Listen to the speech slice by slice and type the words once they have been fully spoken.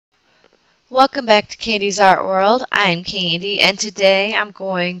Welcome back to Candy's Art World. I'm Candy, and today I'm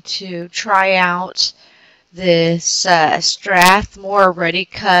going to try out this Strathmore Ready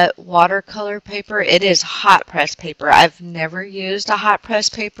Cut watercolor paper. It is hot press paper. I've never used a hot press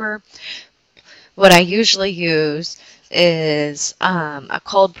paper. What I usually use is a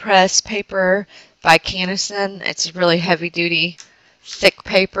cold press paper by Canison. It's a really heavy duty, thick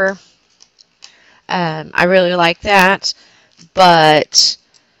paper. I really like that, but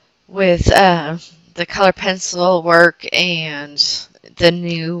with the color pencil work and the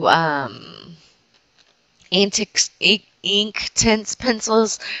new Inktense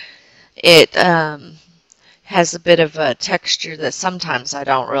pencils, it has a bit of a texture that sometimes I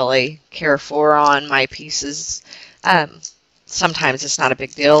don't really care for on my pieces. Um, Sometimes it's not a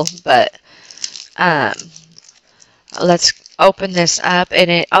big deal, but um, let's open this up.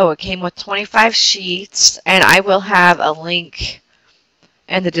 And it came with 25 sheets, and I will have a link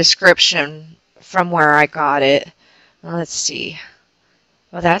in the description from where I got it. Let's see.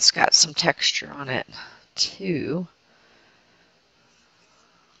 Well, that's got some texture on it, too.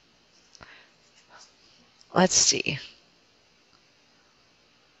 Let's see.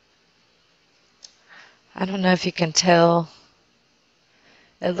 I don't know if you can tell.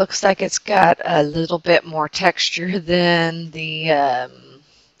 It looks like it's got a little bit more texture than the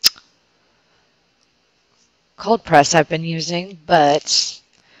cold press I've been using, but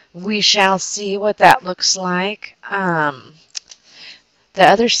we shall see what that looks like. The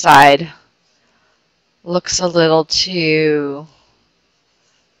other side looks a little too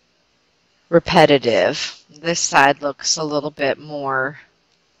repetitive. This side looks a little bit more,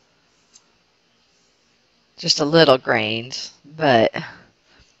 just a little grained, but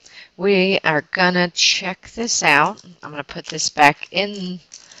we are gonna check this out. I'm gonna put this back in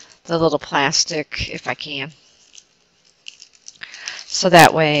the little plastic if I can, so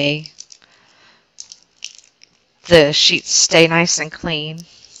that way the sheets stay nice and clean.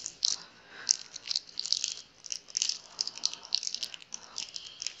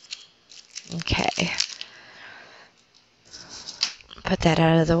 Okay, put that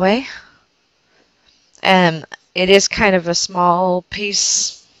out of the way. It is kind of a small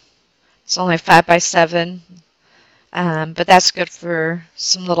piece. It's only 5 by 7, but that's good for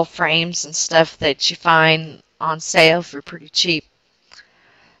some little frames and stuff that you find on sale for pretty cheap.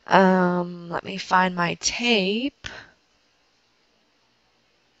 Let me find my tape.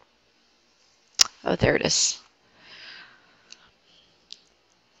 Oh, there it is.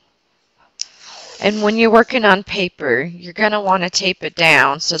 And when you're working on paper, you're going to want to tape it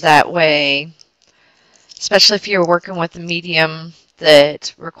down so that way, especially if you're working with a medium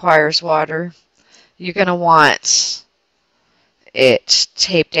that requires water, you're going to want it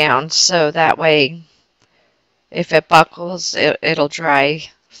taped down so that way if it buckles, it'll dry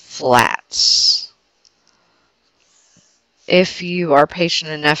flat. If you are patient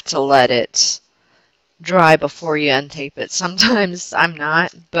enough to let it dry before you untape it. Sometimes I'm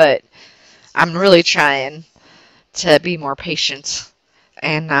not, but I'm really trying to be more patient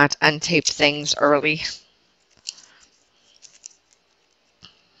and not untape things early.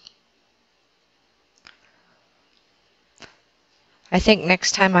 I think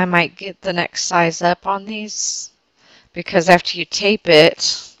next time I might get the next size up on these, because after you tape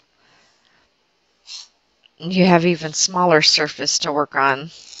it, you have even smaller surface to work on.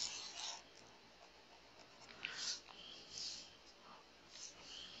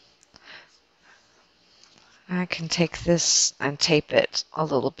 I can take this and tape it a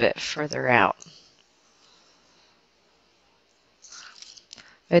little bit further out.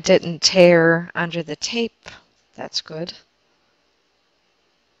 It didn't tear under the tape. That's good.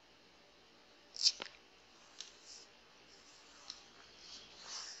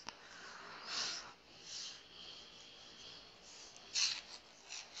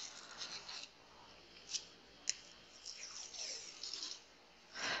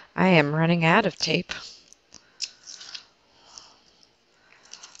 I am running out of tape.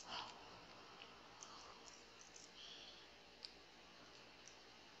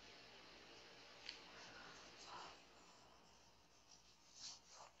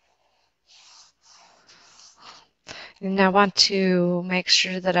 And I want to make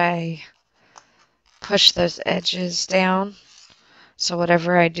sure that I push those edges down so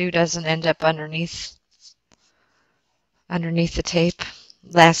whatever I do doesn't end up underneath the tape.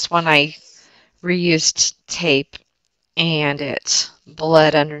 Last one I reused tape and it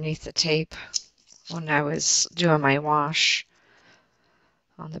bled underneath the tape when I was doing my wash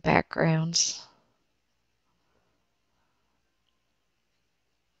on the backgrounds.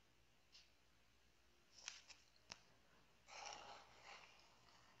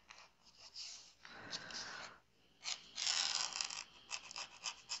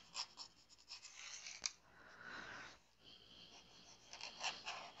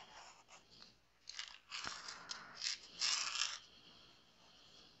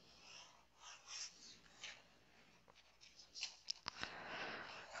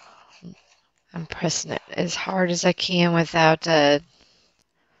 I'm pressing it as hard as I can without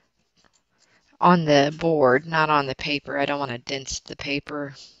on the board, not on the paper. I don't want to dent the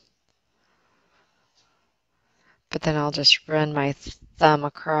paper. But then I'll just run my thumb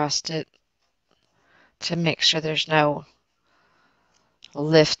across it to make sure there's no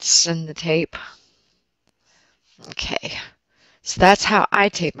lifts in the tape. Okay, so that's how I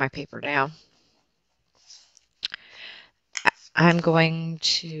tape my paper down. I'm going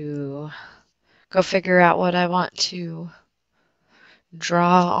to go figure out what I want to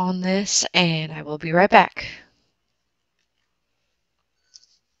draw on this, and I will be right back.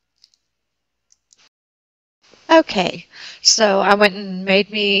 Okay, so I went and made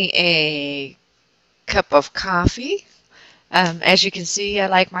me a cup of coffee. As you can see, I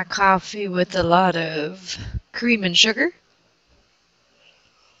like my coffee with a lot of cream and sugar.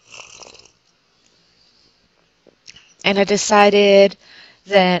 And I decided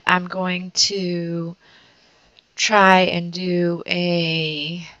that I'm going to try and do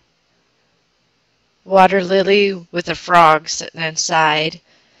a water lily with a frog sitting inside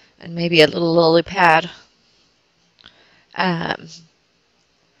and maybe a little lily pad. Um,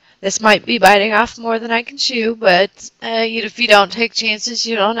 this might be biting off more than I can chew, but if you don't take chances,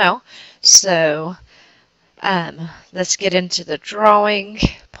 you don't know. So let's get into the drawing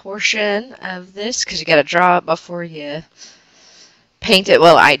portion of this, because you got to draw it before you paint it.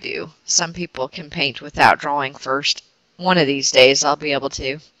 Well, I do. Some people can paint without drawing first. One of these days I'll be able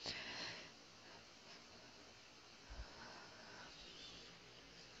to.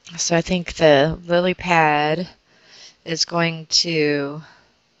 So I think the lily pad is going to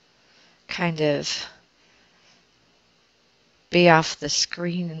kind of be off the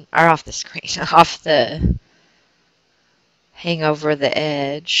screen, or off the screen, off the, hang over the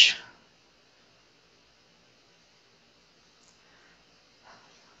edge.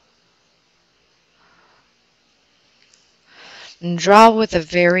 And draw with a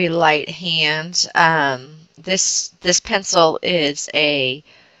very light hand. This pencil is a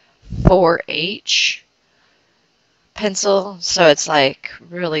 4H pencil, so it's like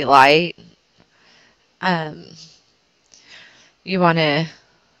really light. You want to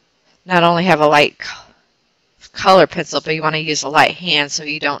not only have a light color pencil, but you want to use a light hand so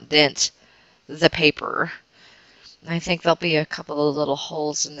you don't dent the paper. I think there'll be a couple of little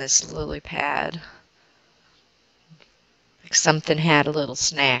holes in this lily pad. Like something had a little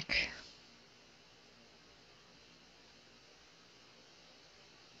snack.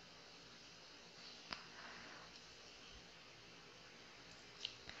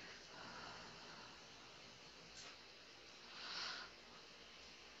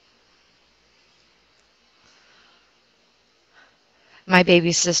 My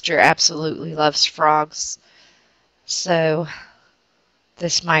baby sister absolutely loves frogs, so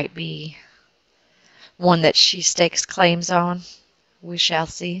this might be one that she stakes claims on. We shall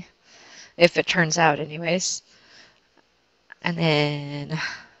see, if it turns out anyways. And then I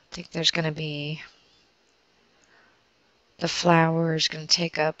think there's going to be, the flower is going to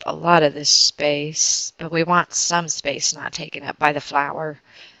take up a lot of this space, but we want some space not taken up by the flower.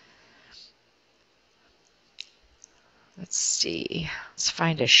 Let's see. Let's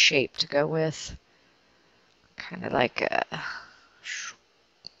find a shape to go with. Kind of like a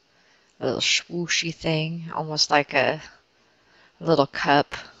little swooshy thing, almost like a little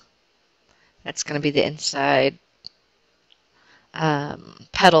cup. That's going to be the inside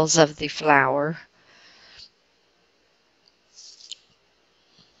petals of the flower.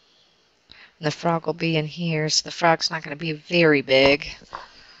 And the frog will be in here, so the frog's not going to be very big.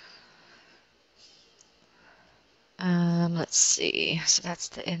 Let's see. So that's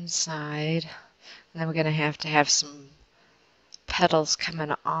the inside. And then we're going to have some petals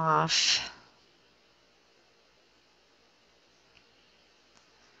coming off.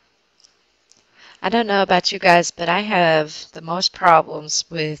 I don't know about you guys, but I have the most problems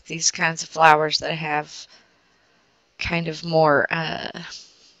with these kinds of flowers that have kind of more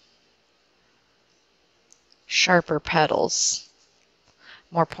sharper petals,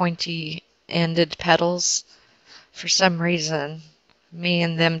 more pointy-ended petals. For some reason, me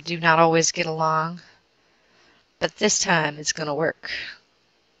and them do not always get along, but this time it's going to work.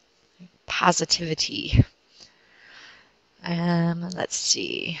 Positivity. Let's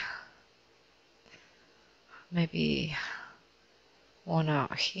see. Maybe one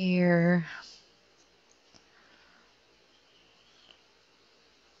out here.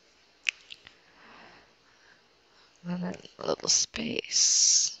 And then a little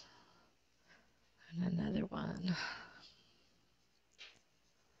space. And another one.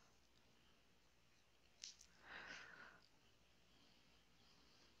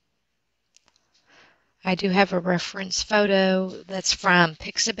 I do have a reference photo that's from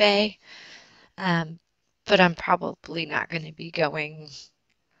Pixabay, but I'm probably not going to be going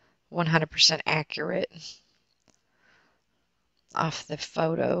 100% accurate off the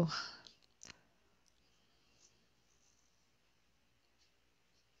photo.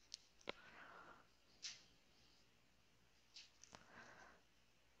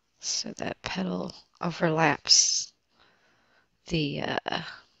 So that petal overlaps the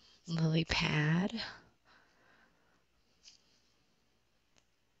lily pad.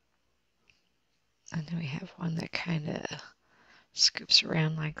 And then we have one that kind of scoops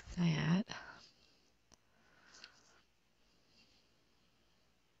around like that.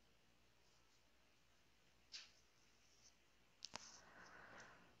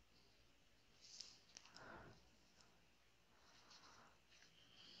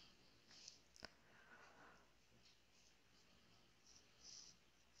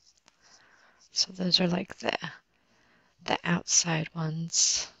 So those are like the outside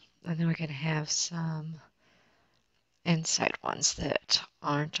ones. And then we're going to have some inside ones that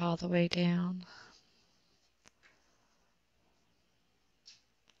aren't all the way down.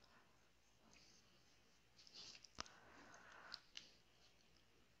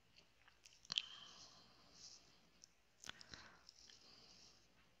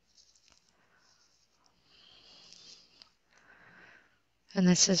 And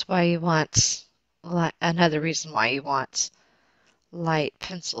this is why you want, another reason why you want light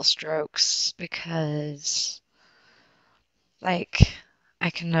pencil strokes, because like I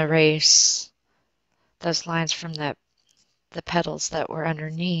can erase those lines from the petals that were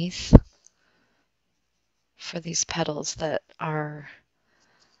underneath for these petals that are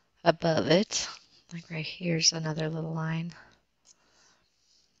above it. Like right here's another little line.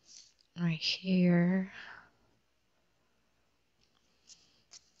 Right here.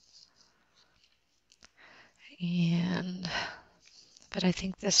 But I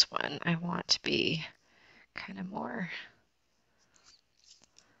think this one I want to be kind of more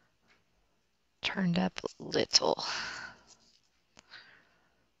turned up a little.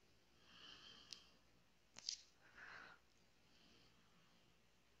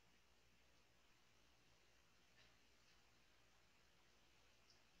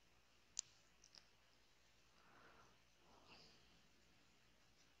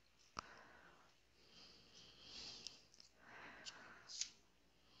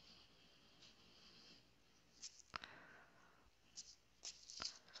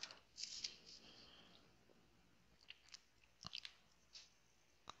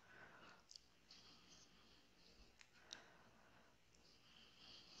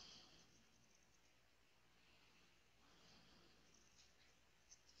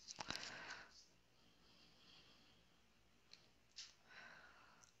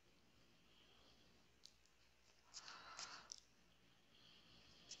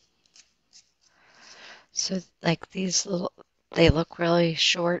 So like these little, they look really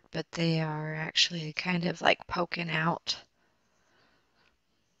short, but they are actually kind of like poking out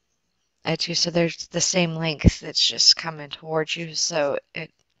at you. So there's the same length, it's just coming towards you. So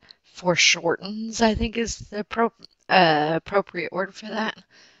it foreshortens, I think is the appropriate word for that.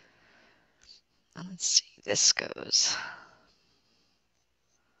 Let's see, this goes.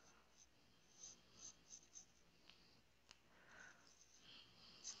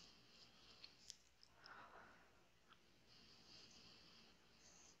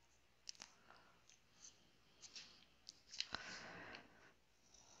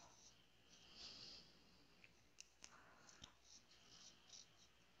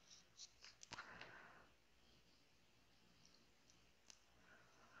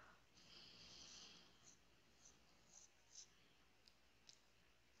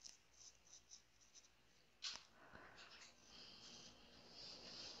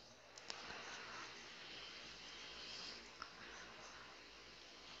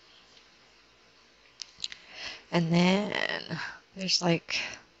 And then there's like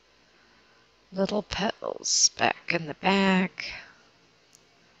little petals back in the back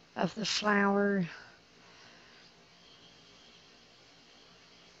of the flower.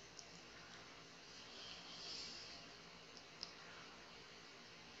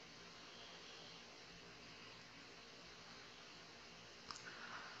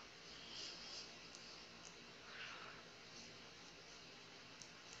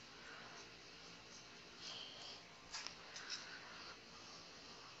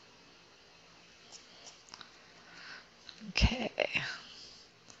 Okay.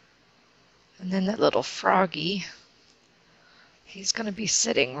 And then that little froggy, he's going to be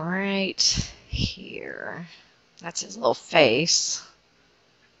sitting right here. That's his little face.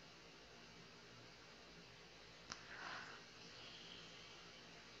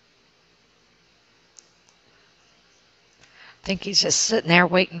 think he's just sitting there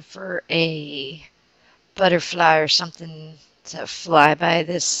waiting for a butterfly or something to fly by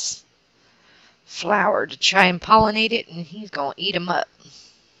this flower to try and pollinate it, and he's going to eat them up.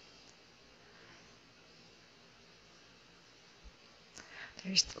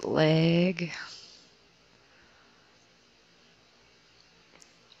 There's the leg.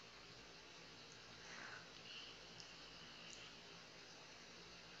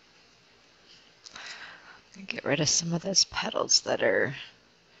 Get rid of some of those petals that are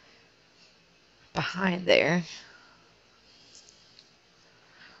behind there.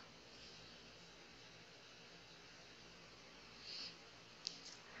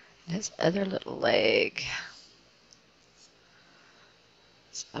 His other little leg.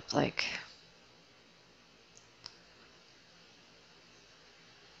 It's up like...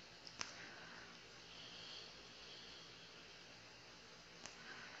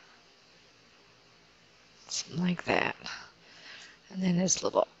 something like that. And then his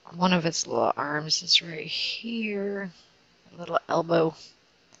little, one of his little arms is right here. A little elbow.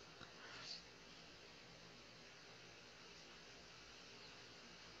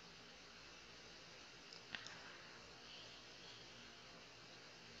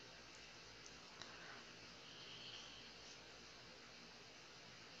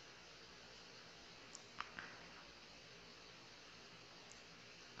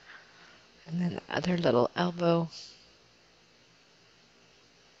 And then the other little elbow.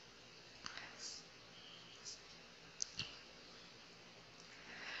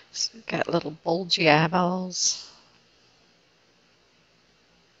 So we've got little bulgy eyeballs.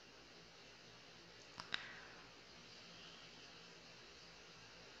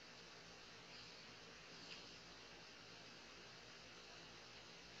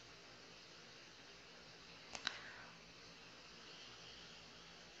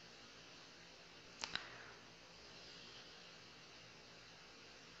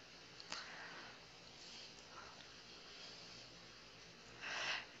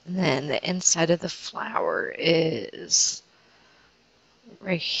 And then the inside of the flower is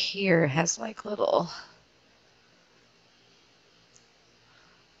right here, has like little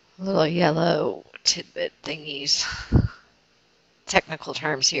yellow tidbit thingies. Technical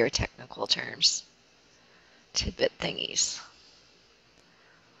terms here, technical terms. Tidbit thingies.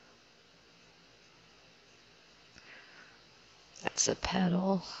 That's a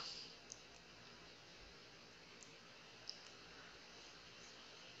petal.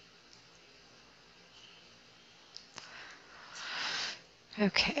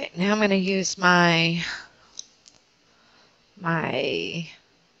 Okay, now I'm going to use my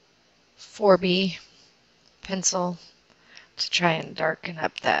 4B pencil to try and darken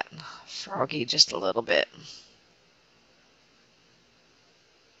up that froggy just a little bit.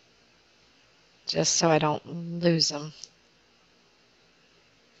 Just so I don't lose them.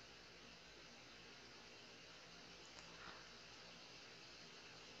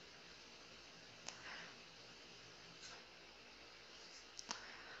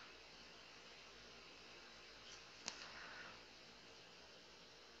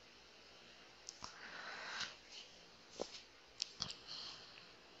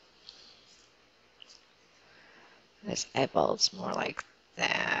 This eyeball's more like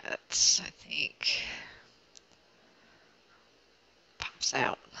that, I think. Pops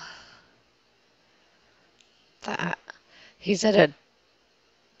out. That. He's at an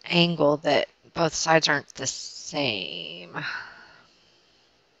angle that both sides aren't the same.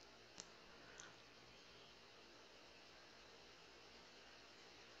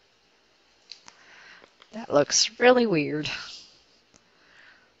 That looks really weird.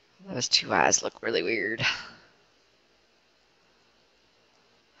 Those two eyes look really weird.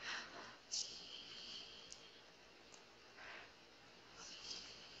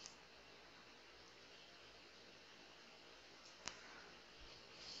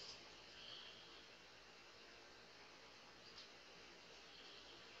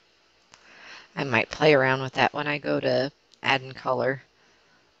 I might play around with that when I go to adding color.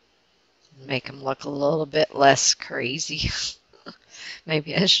 Make them look a little bit less crazy.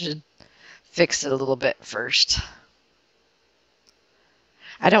 Maybe I should fix it a little bit first.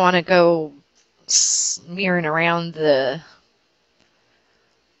 I don't want to go smearing around the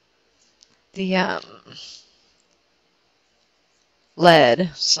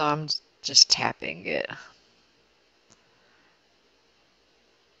lead, so I'm just tapping it.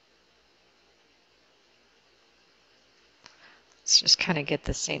 Let's just kind of get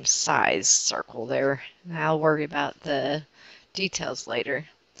the same size circle there. And I'll worry about the details later.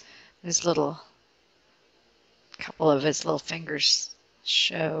 This little couple of his little fingers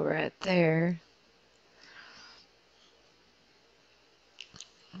show right there.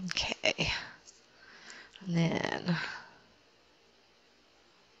 Okay. And then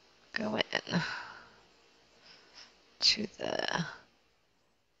go in to the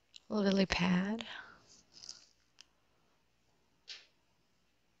lily pad.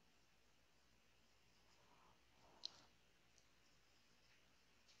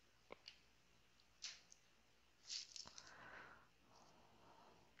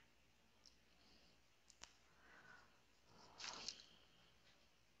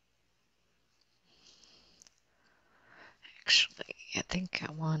 Actually, I think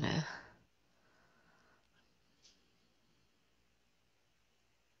I want to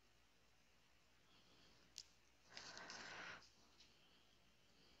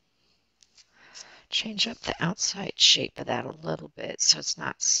change up the outside shape of that a little bit so it's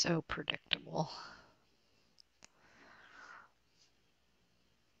not so predictable.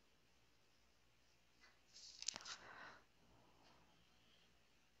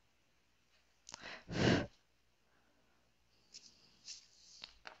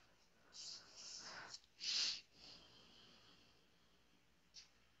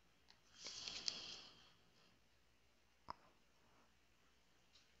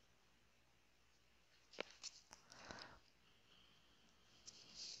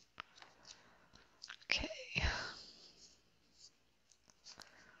 Okay.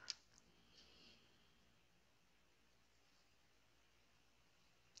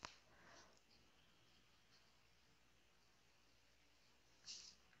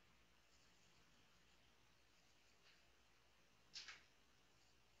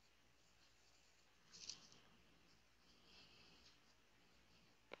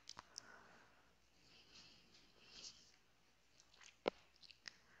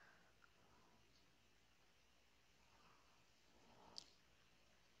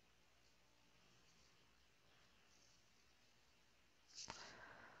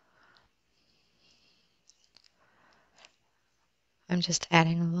 I'm just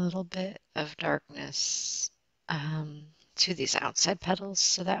adding a little bit of darkness to these outside petals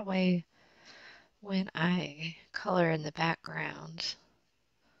so that way when I color in the background,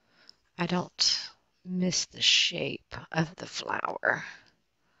 I don't miss the shape of the flower.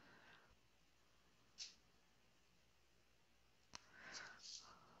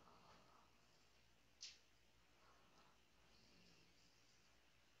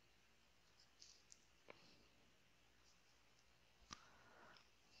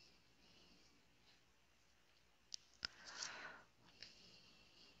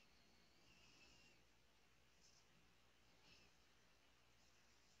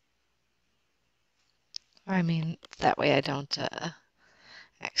 I mean, that way I don't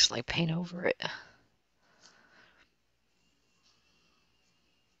actually paint over it.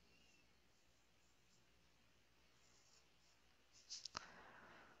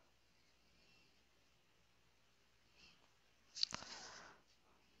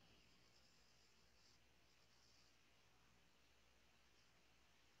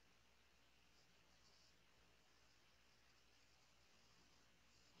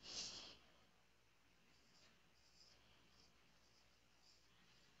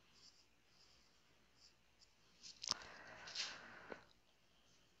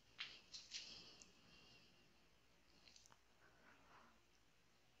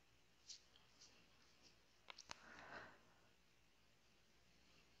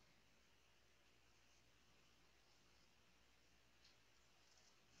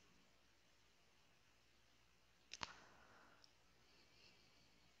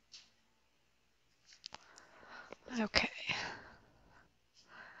 Okay.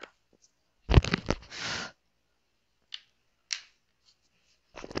 I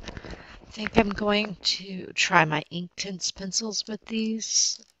think I'm going to try my Inktense pencils with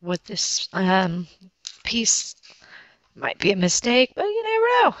this piece. Might be a mistake, but you never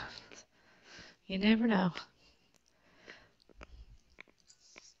know. You never know.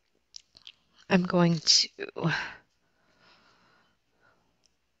 I'm going to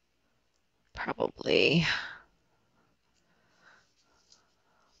probably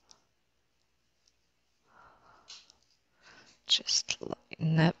just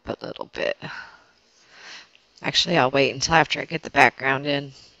lighten up a little bit. Actually, I'll wait until after I get the background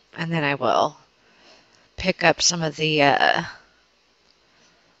in, and then I will pick up some of the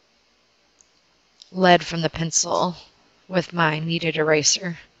lead from the pencil with my kneaded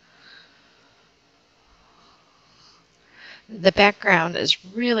eraser. The background is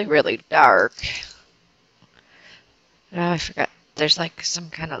really, really dark. Oh, I forgot. There's like some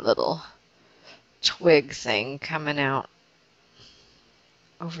kind of little twig thing coming out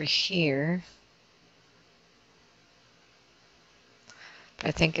over here.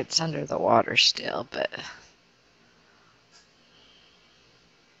 I think it's under the water still, but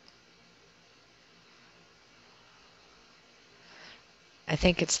I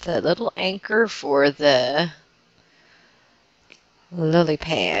think it's the little anchor for the lily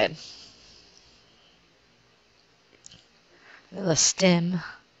pad. The stem.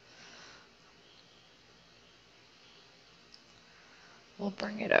 We'll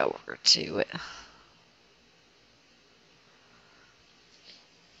bring it over to it.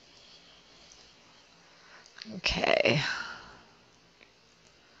 Okay.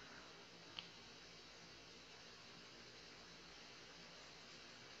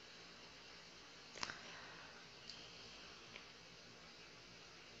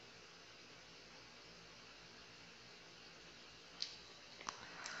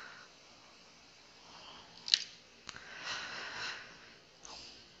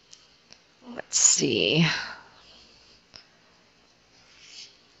 Let's see.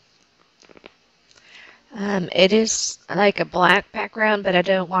 It is like a black background, but I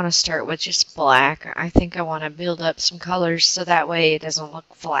don't want to start with just black. I think I want to build up some colors so that way it doesn't look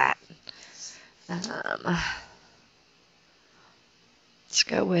flat. Let's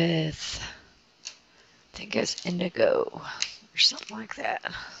go with, I think it's indigo or something like that.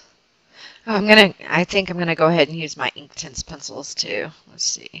 Oh, I think I'm gonna go ahead and use my Inktense pencils too. Let's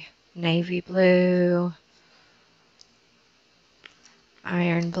see. Navy blue,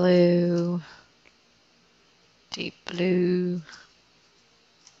 iron blue, deep blue,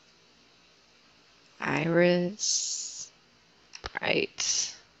 iris,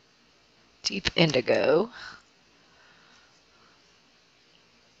 bright, deep indigo.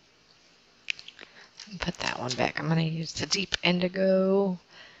 Put that one back. I'm going to use the deep indigo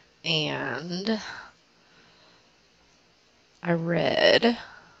and a red,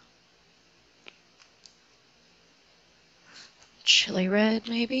 chili red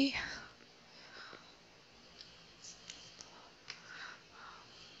maybe.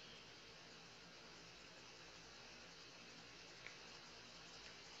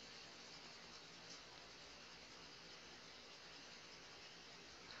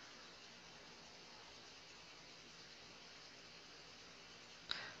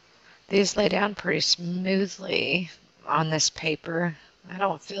 These lay down pretty smoothly on this paper. I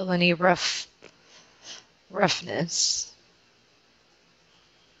don't feel any roughness.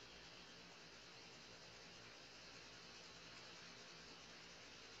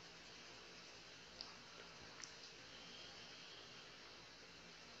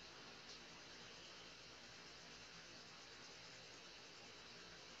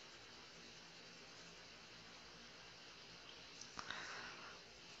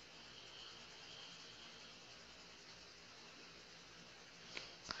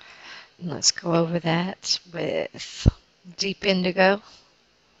 Let's go over that with deep indigo.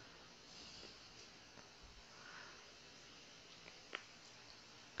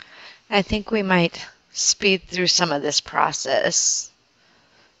 I think we might speed through some of this process.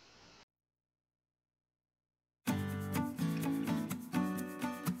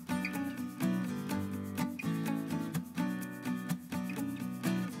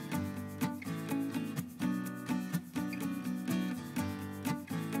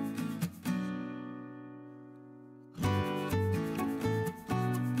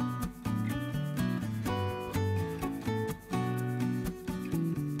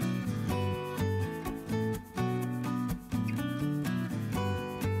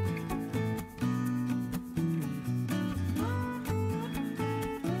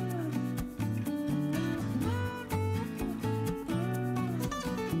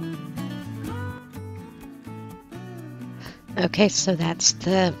 Okay, so that's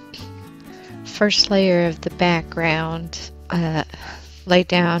the first layer of the background laid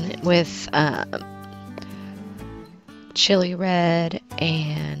down with chili red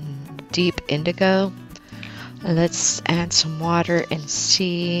and deep indigo. Let's add some water and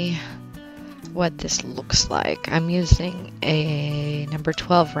see what this looks like. I'm using a number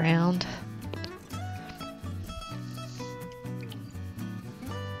 12 round.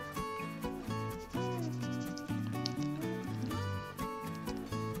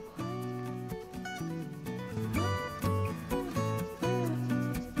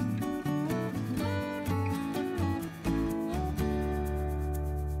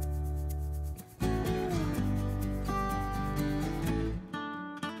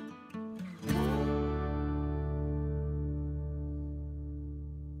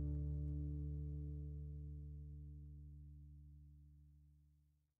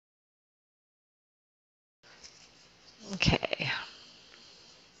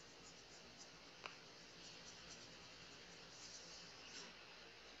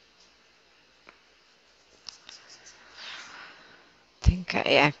 think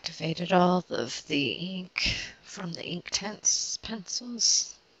I activated all of the ink from the Inktense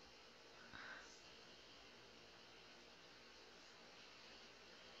pencils.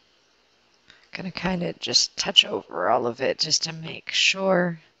 Gonna kind of just touch over all of it just to make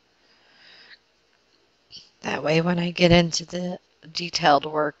sure. That way when I get into the detailed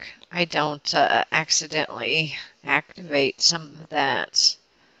work, I don't accidentally activate some of that.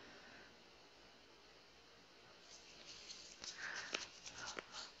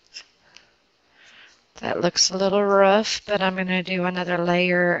 That looks a little rough, but I'm going to do another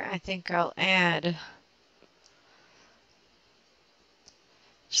layer. I think I'll add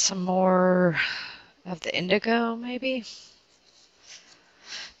some more of the indigo, maybe.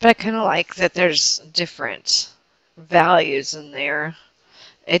 But I kind of like that there's different values in there.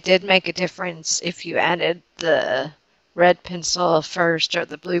 It did make a difference if you added the red pencil first or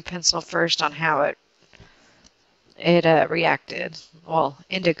the blue pencil first on how it reacted. Well,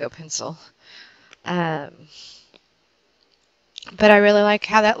 indigo pencil. But I really like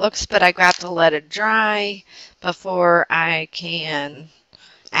how that looks, but I got to let it dry before I can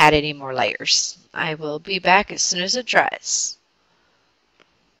add any more layers. I will be back as soon as it dries.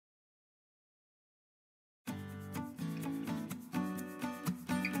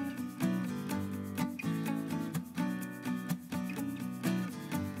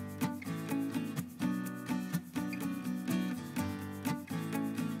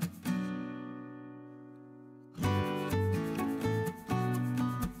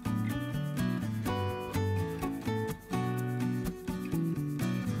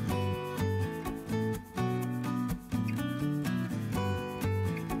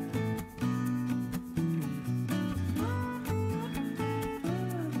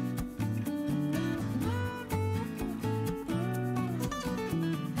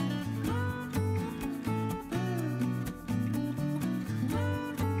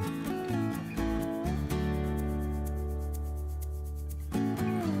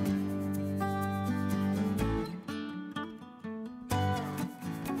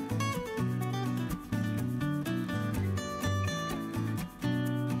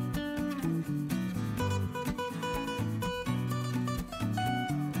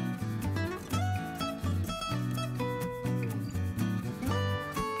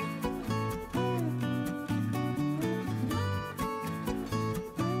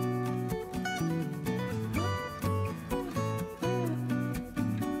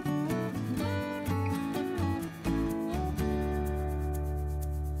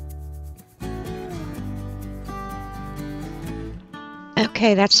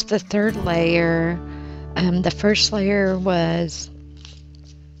 Okay, that's the third layer. The first layer was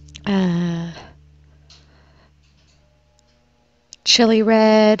chili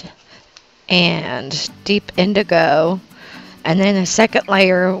red and deep indigo. And then the second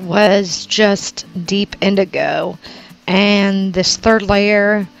layer was just deep indigo. And this third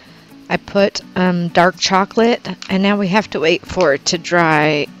layer, I put dark chocolate. And now we have to wait for it to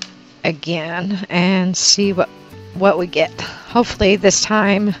dry again and see what we get. Hopefully this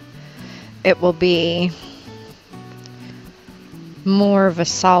time it will be more of a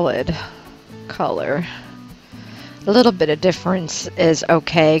solid color. A little bit of difference is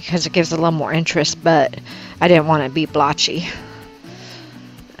okay because it gives a little more interest, but I didn't want to be blotchy.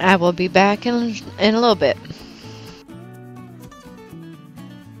 I will be back in a little bit.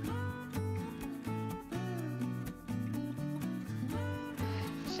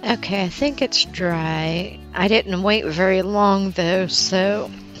 Okay, I think it's dry. I didn't wait very long though, so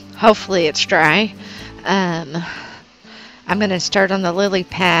hopefully it's dry. I'm going to start on the lily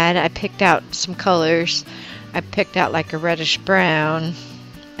pad. I picked out some colors. I picked out like a reddish brown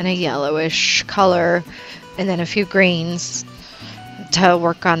and a yellowish color and then a few greens to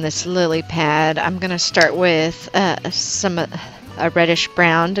work on this lily pad. I'm going to start with a reddish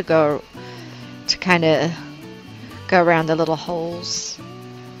brown to kind of go around the little holes.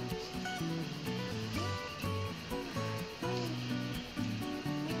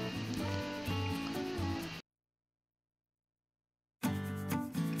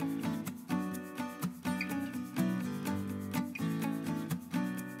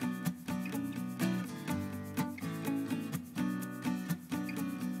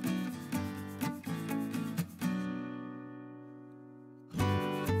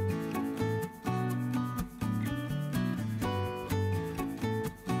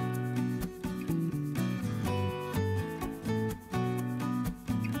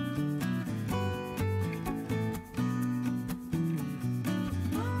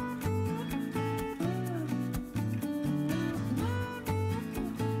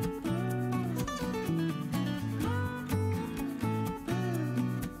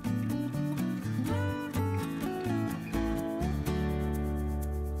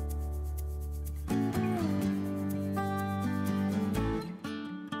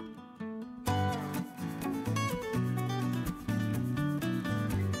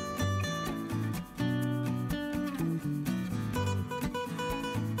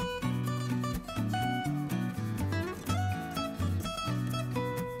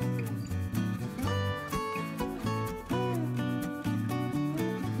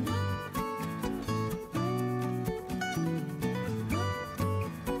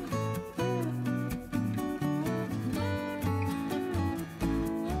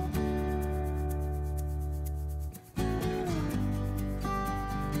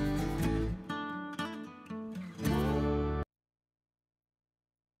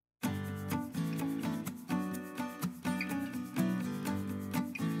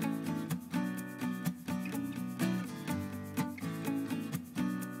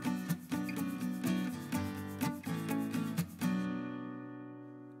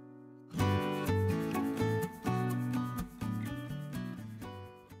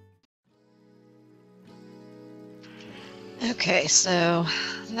 Okay, so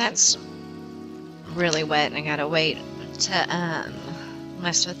that's really wet and I gotta wait to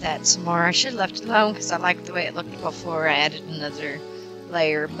mess with that some more. I should have left it alone because I liked the way it looked before I added another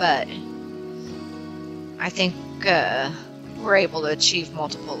layer, but I think we're able to achieve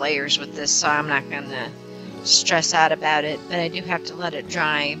multiple layers with this, so I'm not gonna stress out about it, but I do have to let it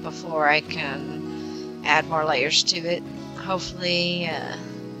dry before I can add more layers to it. Hopefully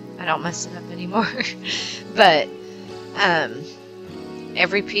I don't mess it up anymore. But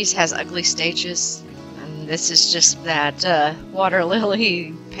every piece has ugly stages, and this is just that water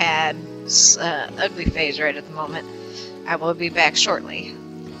lily pad's ugly phase right at the moment. I will be back shortly.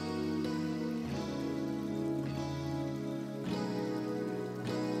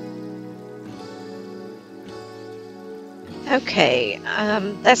 Okay,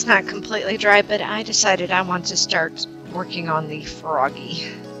 that's not completely dry, but I decided I want to start working on the froggy.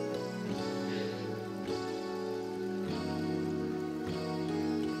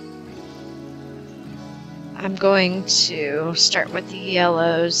 I'm going to start with the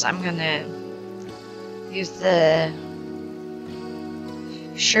yellows. I'm going to use the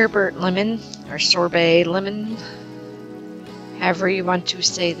sherbet lemon, or sorbet lemon, however you want to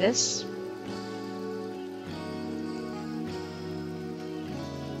say this.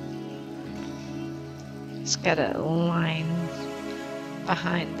 It's got a line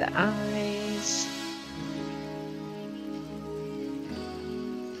behind the eyes.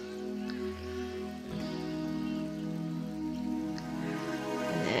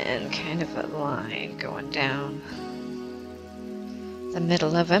 And then kind of a line going down the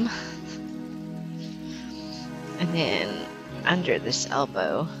middle of him. And then under this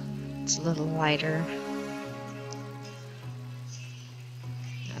elbow, it's a little lighter.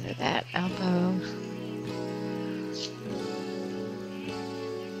 Under that elbow.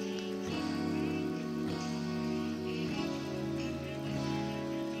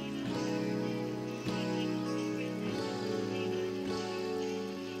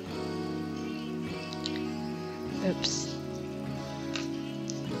 Oops.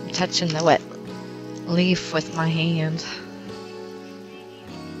 I'm touching the wet leaf with my hand.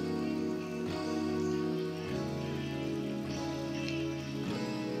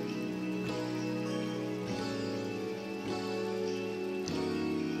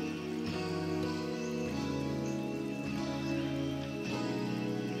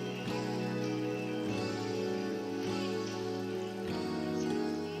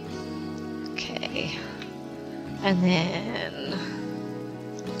 Okay. And then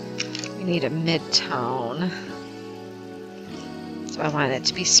we need a mid-tone. So I want it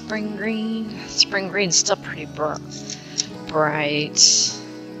to be spring green. Spring green's still pretty bright.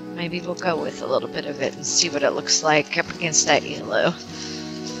 Maybe we'll go with a little bit of it and see what it looks like up against that yellow. I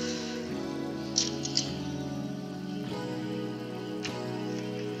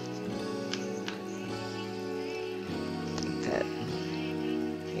think that,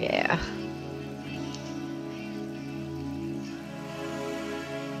 yeah.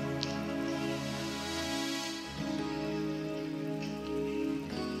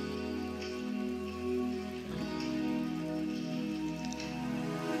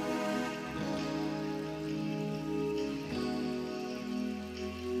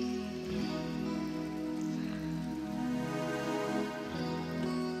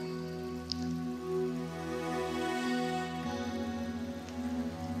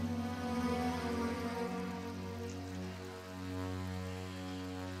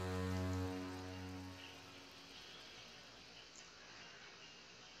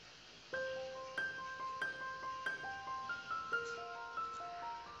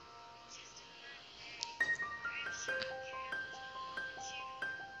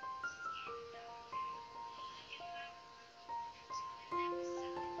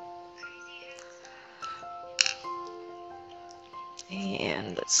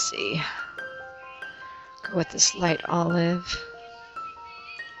 And let's see, go with this light olive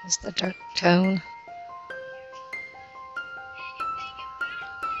as the dark tone.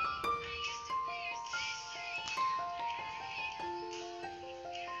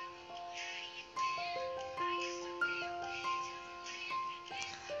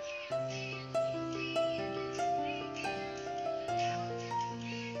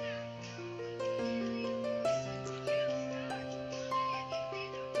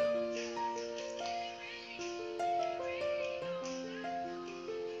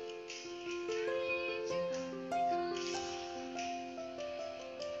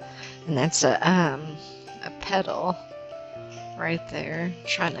 And that's a petal right there.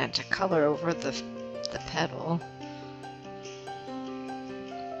 Try not to color over the petal.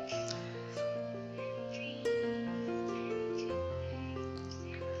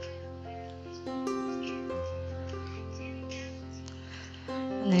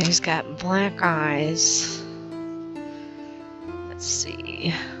 And he's got black eyes. Let's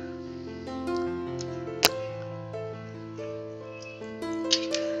see.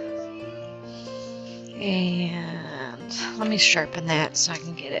 And let me sharpen that so I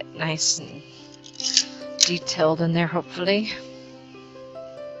can get it nice and detailed in there, hopefully.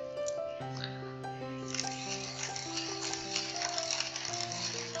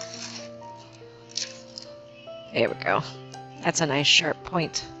 There we go. That's a nice sharp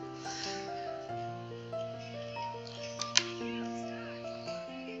point.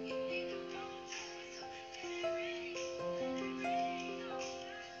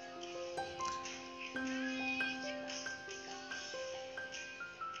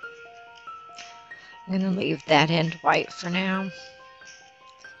 I'm going to leave that end white for now.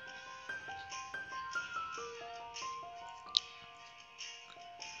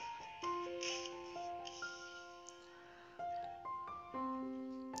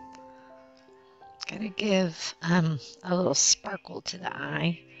 Gotta give a little sparkle to the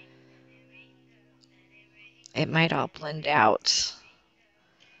eye. It might all blend out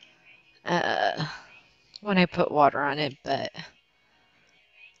when I put water on it, but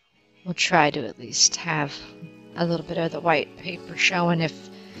we'll try to at least have a little bit of the white paper showing.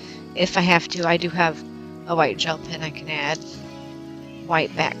 If I have to, I do have a white gel pen. I can add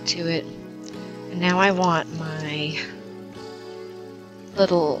white back to it. And now I want my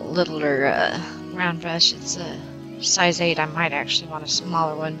littler round brush. It's a size 8. I might actually want a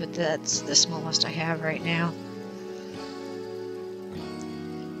smaller one, but that's the smallest I have right now.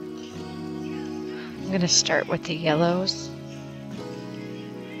 I'm going to start with the yellows.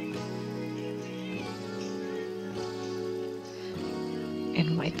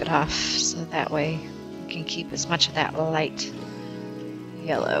 And wipe it off so that way we can keep as much of that light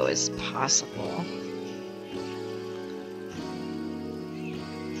yellow as possible.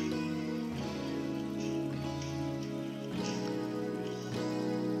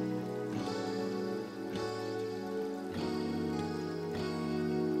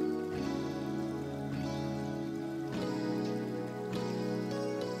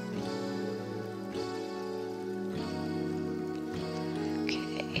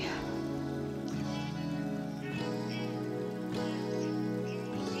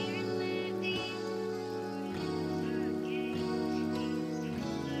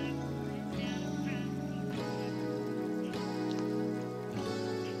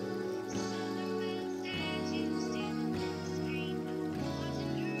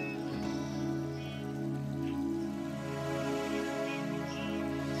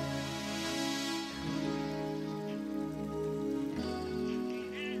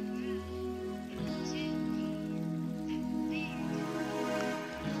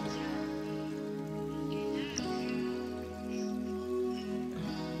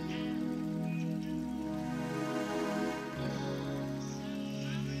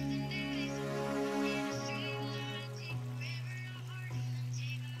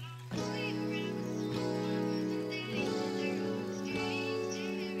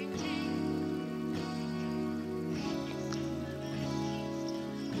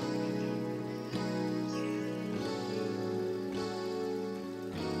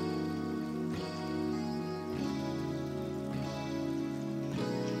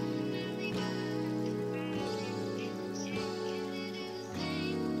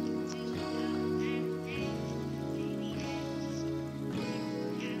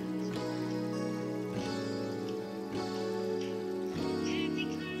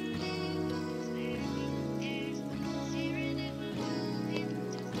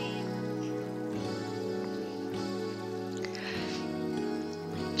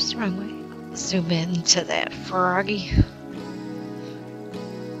 Oops, wrong way. Zoom in to that froggy.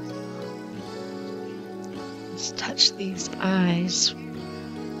 Let's touch these eyes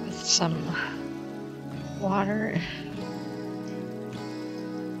with some water.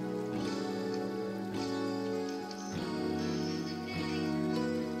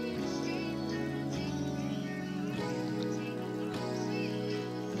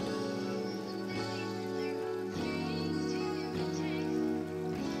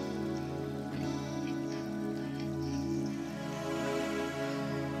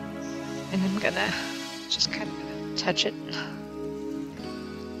 And I'm gonna just kind of touch it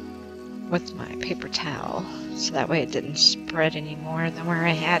with my paper towel so that way it didn't spread any more than where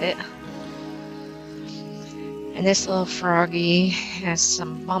I had it. And this little froggy has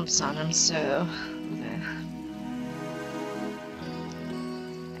some bumps on him, so I'm gonna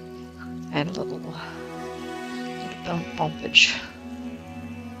add a little bumpage.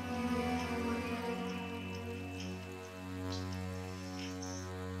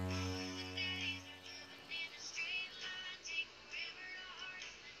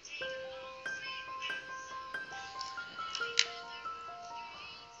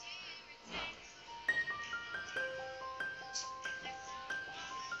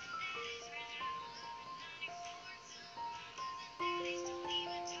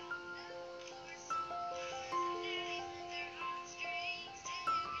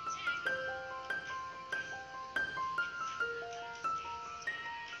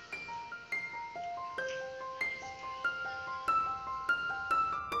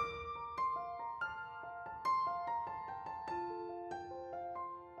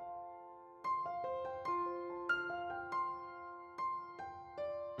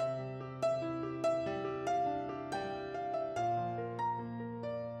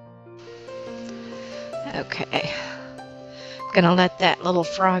 Okay, gonna let that little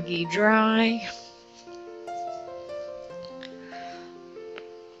froggy dry.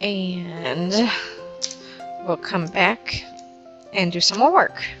 And we'll come back and do some more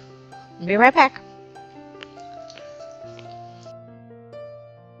work. I'll be right back.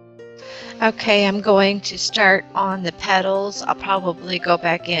 Okay, I'm going to start on the petals. I'll probably go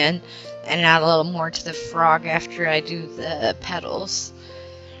back in and add a little more to the frog after I do the petals.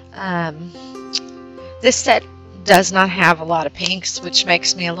 This set does not have a lot of pinks, which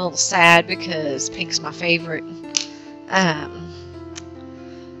makes me a little sad because pink's my favorite.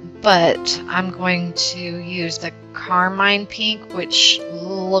 But I'm going to use the carmine pink, which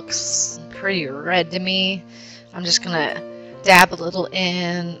looks pretty red to me. I'm just going to dab a little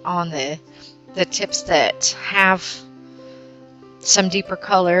in on the tips that have some deeper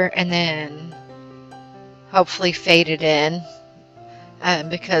color and then hopefully fade it in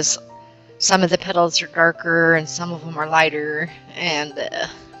because some of the petals are darker and some of them are lighter and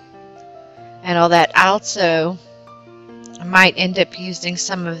all that. I also might end up using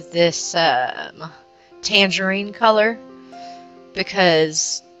some of this tangerine color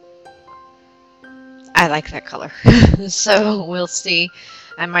because I like that color. So we'll see.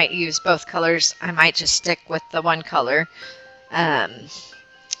 I might use both colors. I might just stick with the one color. But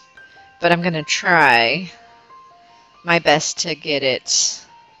I'm going to try my best to get it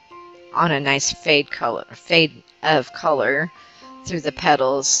on a nice fade of color through the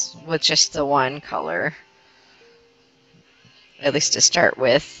petals with just the one color, at least to start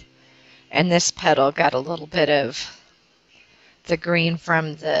with. And this petal got a little bit of the green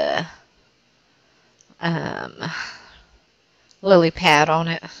from the lily pad on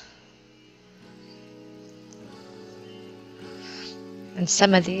it. And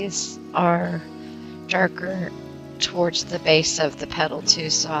some of these are darker towards the base of the petal too,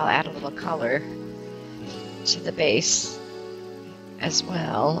 so I'll add a little color to the base as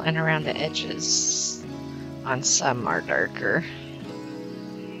well, and around the edges on some are darker.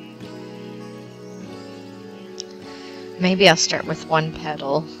 Maybe I'll start with one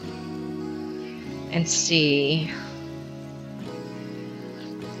petal and see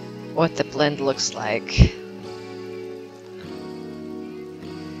what the blend looks like.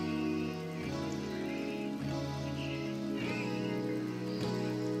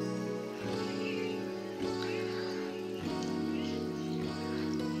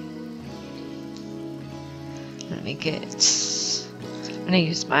 Let me I'm going to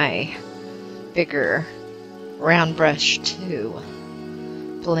use my bigger round brush to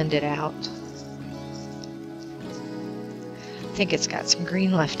blend it out. I think it's got some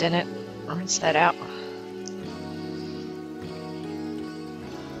green left in it. I'll rinse that out.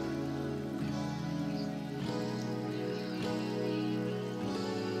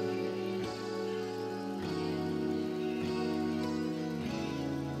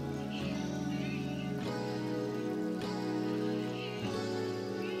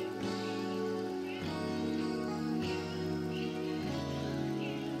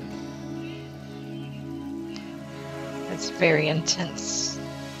 It's very intense.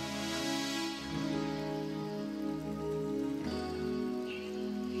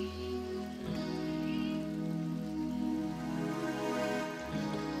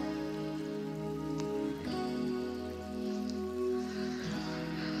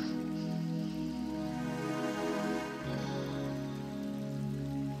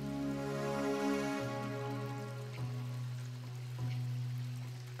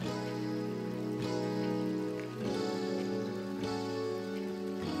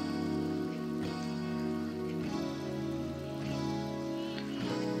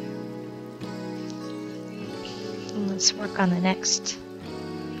 Let's work on the next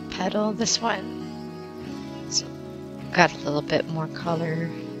petal. This one, so got a little bit more color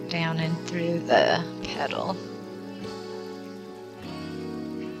down and through the petal.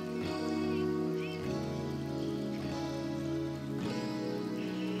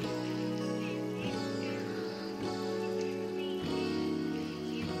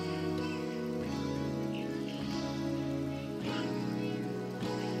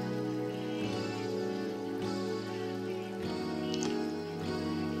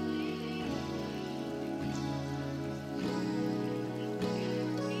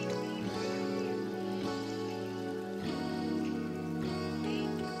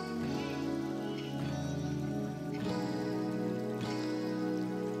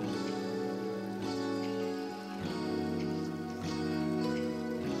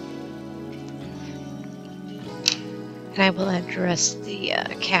 And I will address the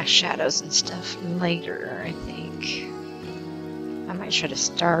cast shadows and stuff later, I think. I might should have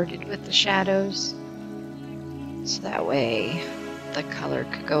started with the shadows. So that way the color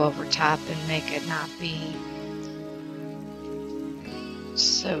could go over top and make it not be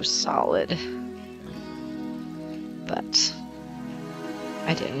so solid. But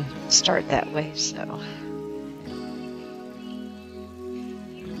I didn't start that way, so.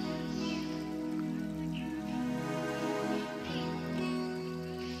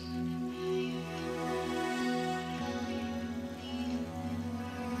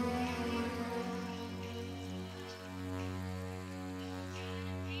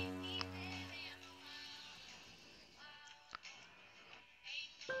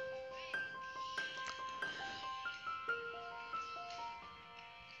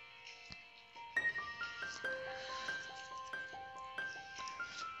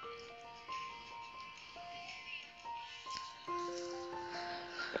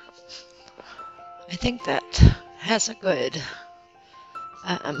 I think that has a good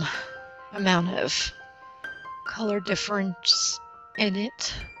amount of color difference in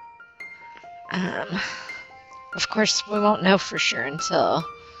it. Of course, we won't know for sure until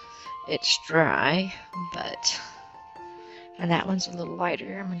it's dry, and that one's a little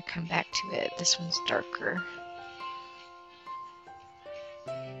lighter. I'm going to come back to it. This one's darker.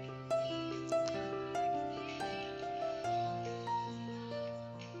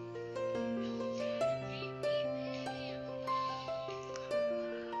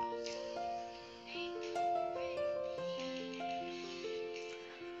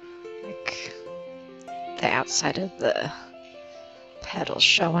 Like the outside of the petal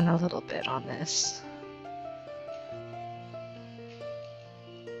showing a little bit on this.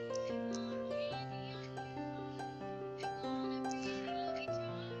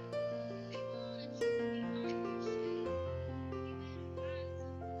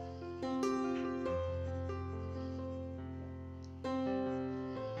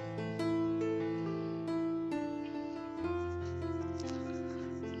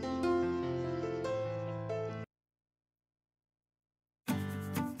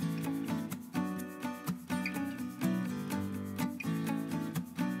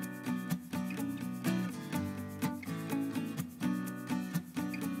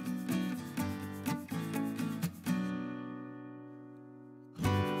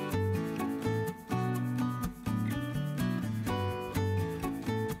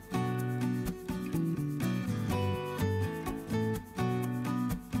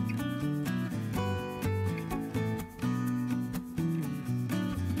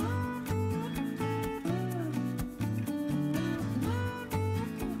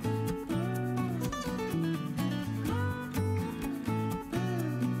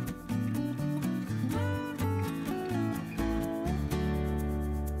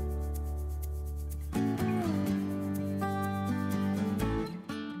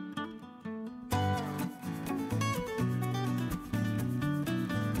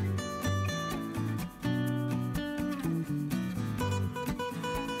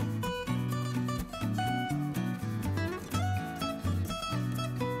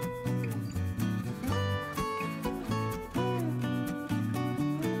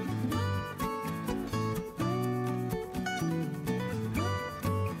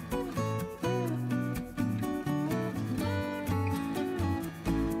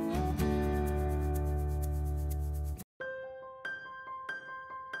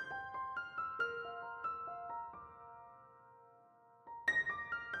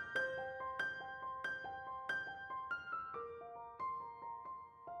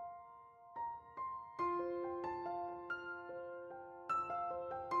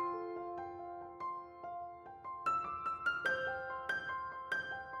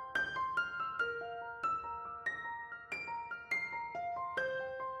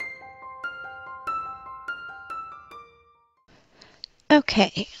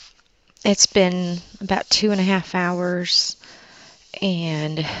 Okay, it's been about 2.5 hours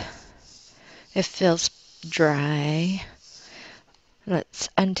and it feels dry. Let's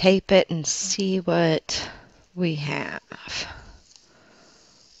untape it and see what we have.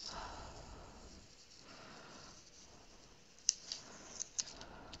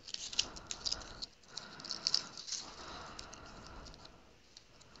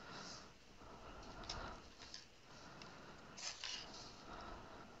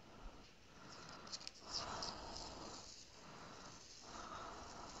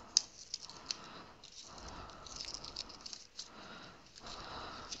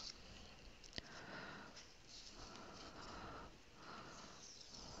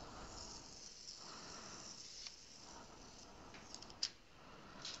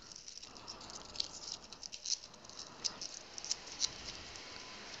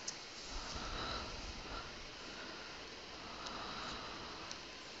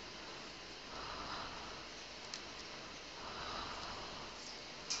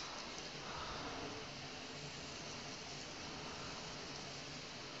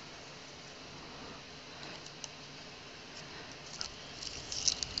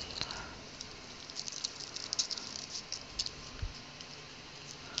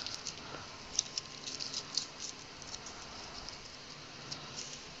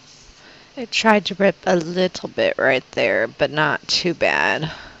 I tried to rip a little bit right there, but not too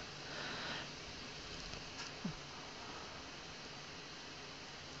bad.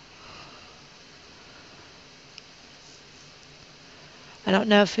 I don't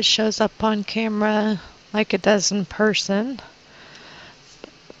know if it shows up on camera like it does in person,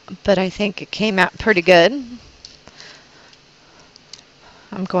 but I think it came out pretty good.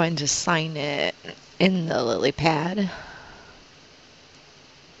 I'm going to sign it in the lily pad.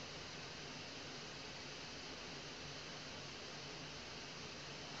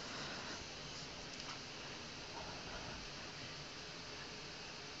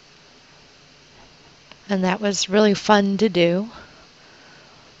 And that was really fun to do.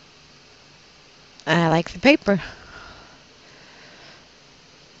 I like the paper.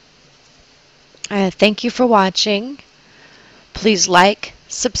 Thank you for watching. Please like,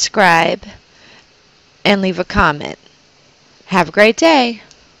 subscribe, and leave a comment. Have a great day.